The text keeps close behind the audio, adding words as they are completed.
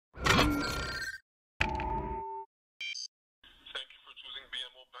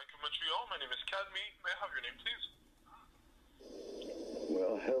Montreal. My name is Cadme. May I have your name, please?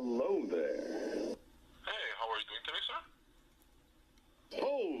 Well, hello there. Hey, how are you doing today, sir?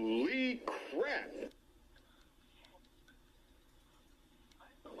 Holy crap!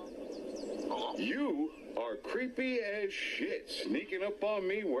 Hello? You are creepy as shit, sneaking up on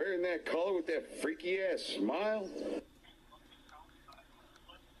me wearing that collar with that freaky ass smile. Sir,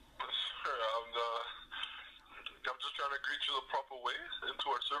 I'm just trying to greet you the proper way into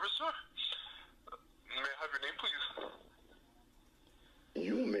our service, sir. May I have your name, please?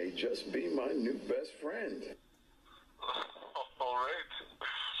 You may just be my new best friend. All right.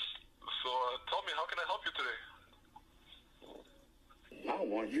 So, tell me, how can I help you today? I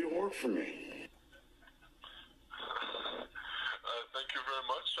want you to work for me. Thank you very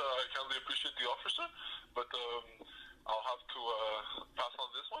much. I kindly appreciate the offer, sir, but I'll have to pass on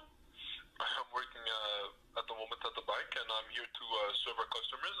this one. I'm working at the moment at the bank, and I'm here to serve our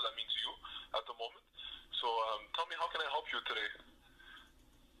customers. That means you at the moment. So tell me, how can I help you today?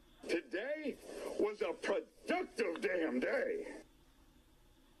 Today was a productive damn day.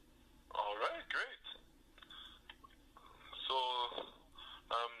 All right, great. So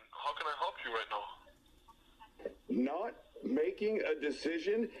how can I help you right now? Not making a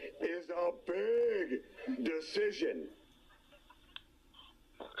decision is a big decision.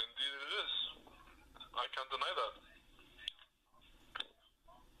 Indeed it is. I can't deny that.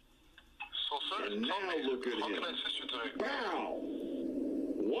 So, sir, And tell now me, look at how him. can I assist you today? Wow!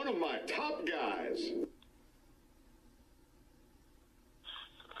 One of my top guys.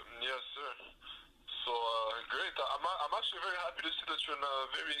 Yes, sir. So, great. I'm actually very happy to see that you're in a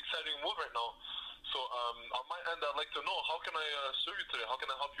very exciting mood right now. So, on my end, I'd like to know, how can I serve you today? How can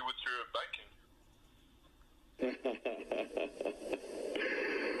I help you with your banking?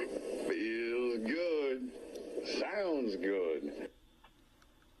 Feels good. Sounds good.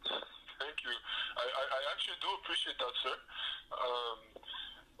 Thank you. I actually do appreciate that, sir.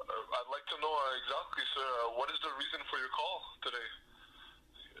 I'd like to know exactly, sir, what is the reason for your call today?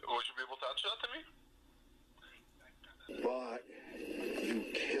 Would you be able to answer that to me? But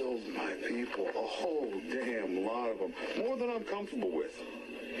you killed my people, a whole damn lot of them, more than I'm comfortable with.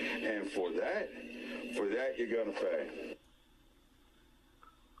 And for that you're gonna pay.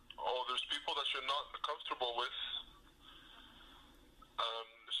 Oh, there's people that you're not comfortable with.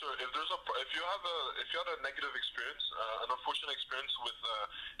 Sir, if you had a negative experience, an unfortunate experience with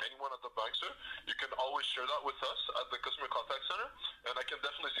anyone at the bank, sir, you can always share that with us at the customer contact center, and I can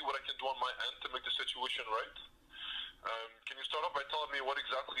definitely see what I can do on my end to make the situation right. Can you start off by telling me what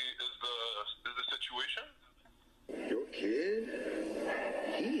exactly is the situation? Your kid?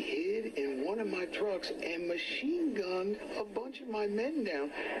 He hid in one of my trucks and machine gunned a bunch of my men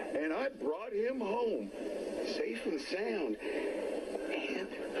down, and I brought him home, safe and sound, and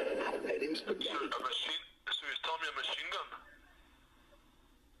I let him spaghetti. Sir, so you're telling me a machine gun?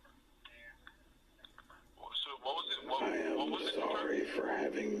 So what was it? What was it? I am sorry for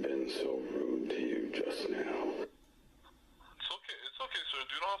having been so rude to you just now. It's okay, sir.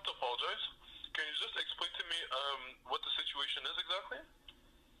 You don't have to apologize. Can you just explain to me what the situation is exactly?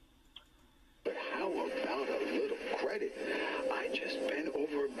 But how about a little credit? I just bent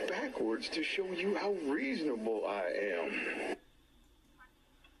over backwards to show you how reasonable I am.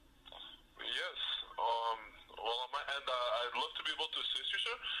 Yes. Well, on my end, I'd love to be able to assist you,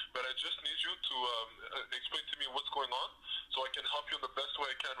 sir, but I just need you to explain to me what's going on so I can help you in the best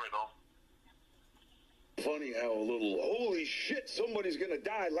way I can right now. Funny how a little holy shit, somebody's gonna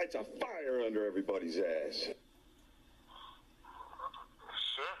die lights a fire under everybody's ass.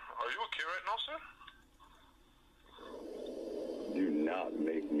 Sir, are you okay right now, sir? Do not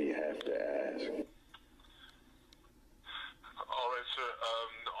make me have to ask. All right, sir.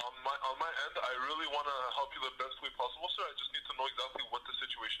 On my end, I really want to help you the best way possible, sir. I just need to know exactly what the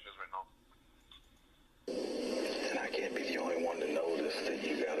situation is right now. And I can't be the only one to notice that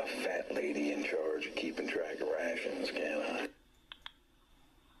you got a fat lady in charge of keeping track of rations, can I?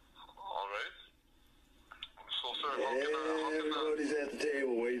 All right. So, sir, how can I... Everybody's at the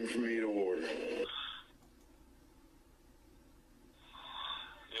table waiting for me to order.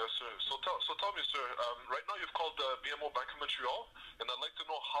 Yes, sir. So tell me, sir, right now you've called the BMO Bank of Montreal, and I'd like to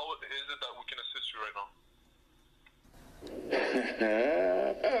know how is it that we can assist you right now?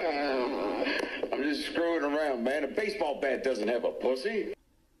 I'm just screwing around, man. A baseball bat doesn't have a pussy.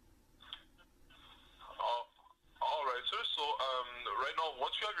 All right, sir. So right now,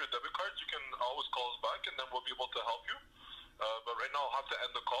 once you have your debit cards, you can always call us back, and then we'll be able to help you. But right now, I'll have to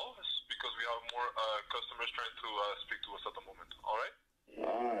end the call because we have more customers trying to speak to us at the moment. All right?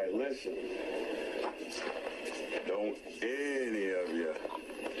 All right, listen. Don't any of you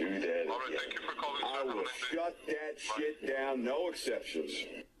do that All right, again. thank you for calling, sir. I Have a will nice day. shut that shit down, no exceptions.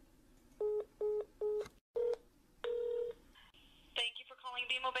 Thank you for calling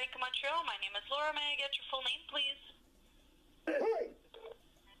BMO Bank of Montreal. My name is Laura. May I get your full name, please? Hey!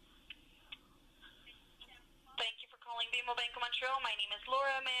 Thank you for calling BMO Bank of Montreal. My name is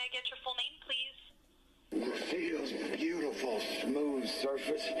Laura. May I get your full name, please? Lucille's beautiful, smooth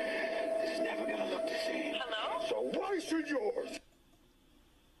surface is never gonna look the same. Hello? So why should yours?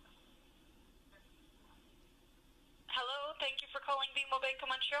 Hello? Thank you for calling BMO Bank of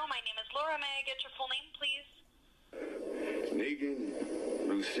Montreal. My name is Laura. May I get your full name, please? Negan,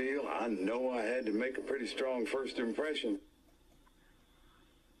 Lucille, I know I had to make a pretty strong first impression.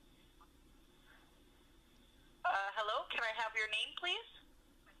 Hello? Can I have your name, please?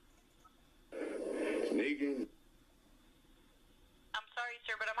 Negan, I'm sorry,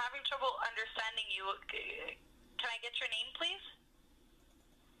 sir, but I'm having trouble understanding you. Can I get your name, please?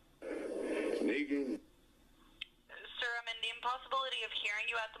 Negan, Sir, I'm in the impossibility of hearing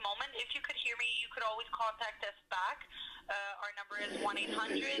you at the moment. If you could hear me, you could always contact us back. Our number is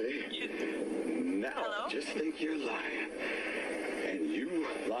 1-800-2... now Hello? just think you're lying. And you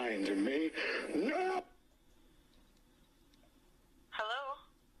lying to me? No! Hello?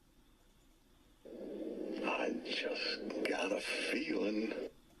 I just got a feeling.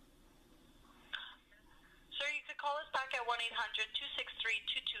 Sir, you could call us back at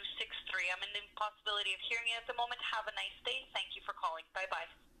 1-800-263-2263. I'm in the impossibility of hearing you at the moment. Have a nice day. Thank you for calling. Bye-bye.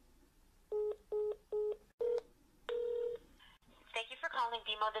 Thank you for calling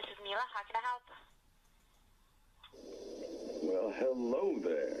BMO. This is Mila. How can I help? Well, hello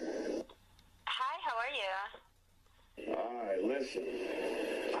there. Hi, how are you? All right, listen.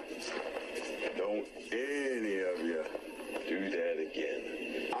 Don't any of you do that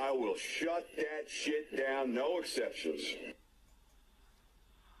again. I will shut that shit down, no exceptions.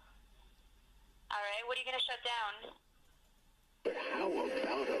 All right, what are you going to shut down? But how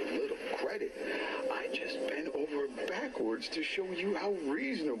about a little credit? I just bent over backwards to show you how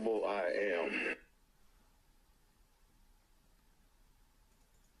reasonable I am.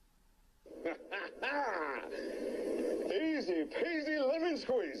 Easy peasy lemon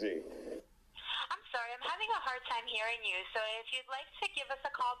squeezy. I'm sorry, I'm having a hard time hearing you. So if you'd like to give us a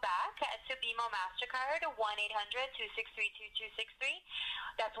call back to BMO MasterCard, 1-800-263-2263.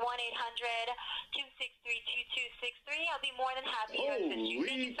 That's 1-800-263-2263. I'll be more than happy to assist you.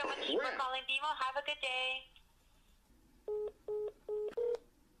 Thank you so much for calling BMO. Have a good day.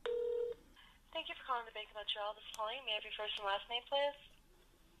 Thank you for calling the Bank of Montreal. This is Pauline. May I have your first and last name, please?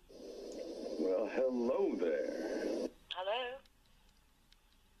 Well, hello there. Hello?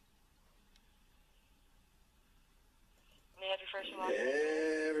 May I have your first and last name?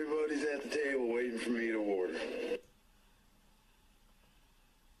 Everybody's at the table waiting for me to order.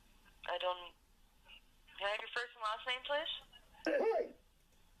 I don't... Can I have your first and last name, please? Hey!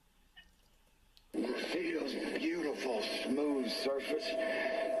 Lucille's beautiful, smooth surface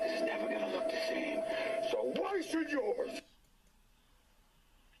is never gonna look the same. So why should yours?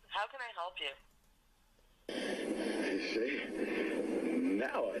 How can I help you? You see?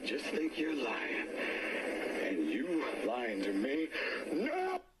 Now I just think you're lying. And you lying to me?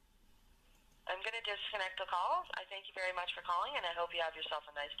 No! I'm going to disconnect the call. I thank you very much for calling, and I hope you have yourself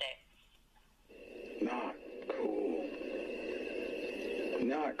a nice day. Not cool.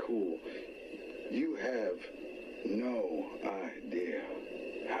 Not cool. You have no idea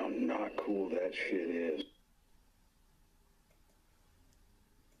how not cool that shit is.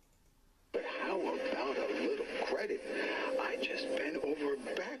 But how about a little credit? I just bent over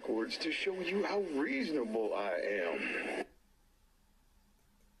backwards to show you how reasonable I am.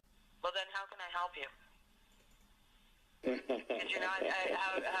 Well, then how can I help you? Did you not...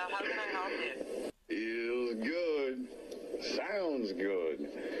 how can I help you? Feels good. Sounds good.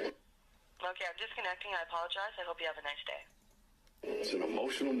 Okay, I'm disconnecting. I apologize. I hope you have a nice day. It's an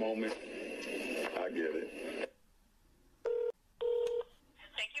emotional moment. I get it.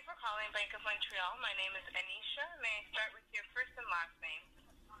 Thank you for calling Bank of Montreal. My name is Anisha. May I start with your first and last name?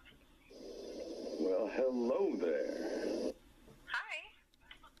 Well, hello there. Hi.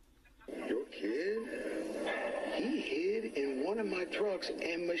 Your kid? He hid in one of my trucks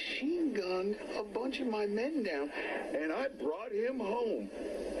and machine gunned a bunch of my men down, and I brought him home,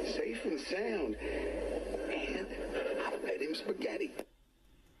 safe and sound, and I fed him spaghetti.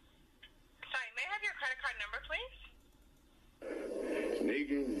 Sorry, may I have your credit card number, please?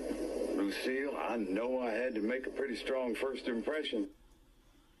 Negan, Lucille, I know I had to make a pretty strong first impression.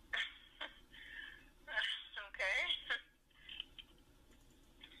 Okay.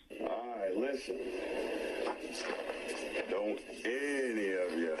 All right, listen. Don't any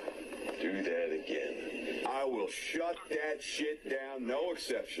of you do that again. I will shut that shit down, no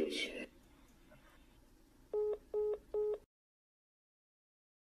exceptions.